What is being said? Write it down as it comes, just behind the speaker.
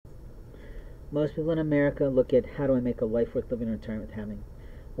Most people in America look at how do I make a life worth living in retirement having.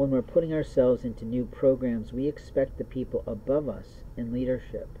 When we're putting ourselves into new programs, we expect the people above us in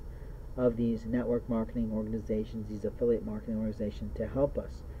leadership of these network marketing organizations, these affiliate marketing organizations, to help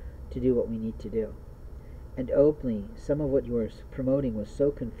us to do what we need to do. And openly, some of what you were promoting was so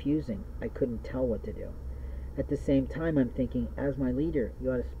confusing, I couldn't tell what to do. At the same time, I'm thinking, as my leader,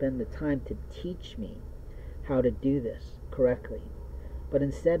 you ought to spend the time to teach me how to do this correctly. But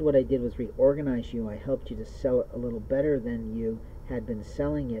instead, what I did was reorganize you. I helped you to sell it a little better than you had been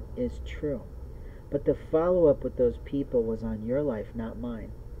selling it, is true. But the follow-up with those people was on your life, not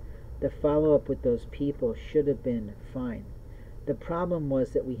mine. The follow-up with those people should have been fine. The problem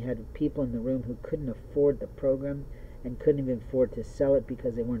was that we had people in the room who couldn't afford the program and couldn't even afford to sell it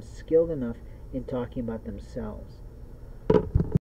because they weren't skilled enough in talking about themselves.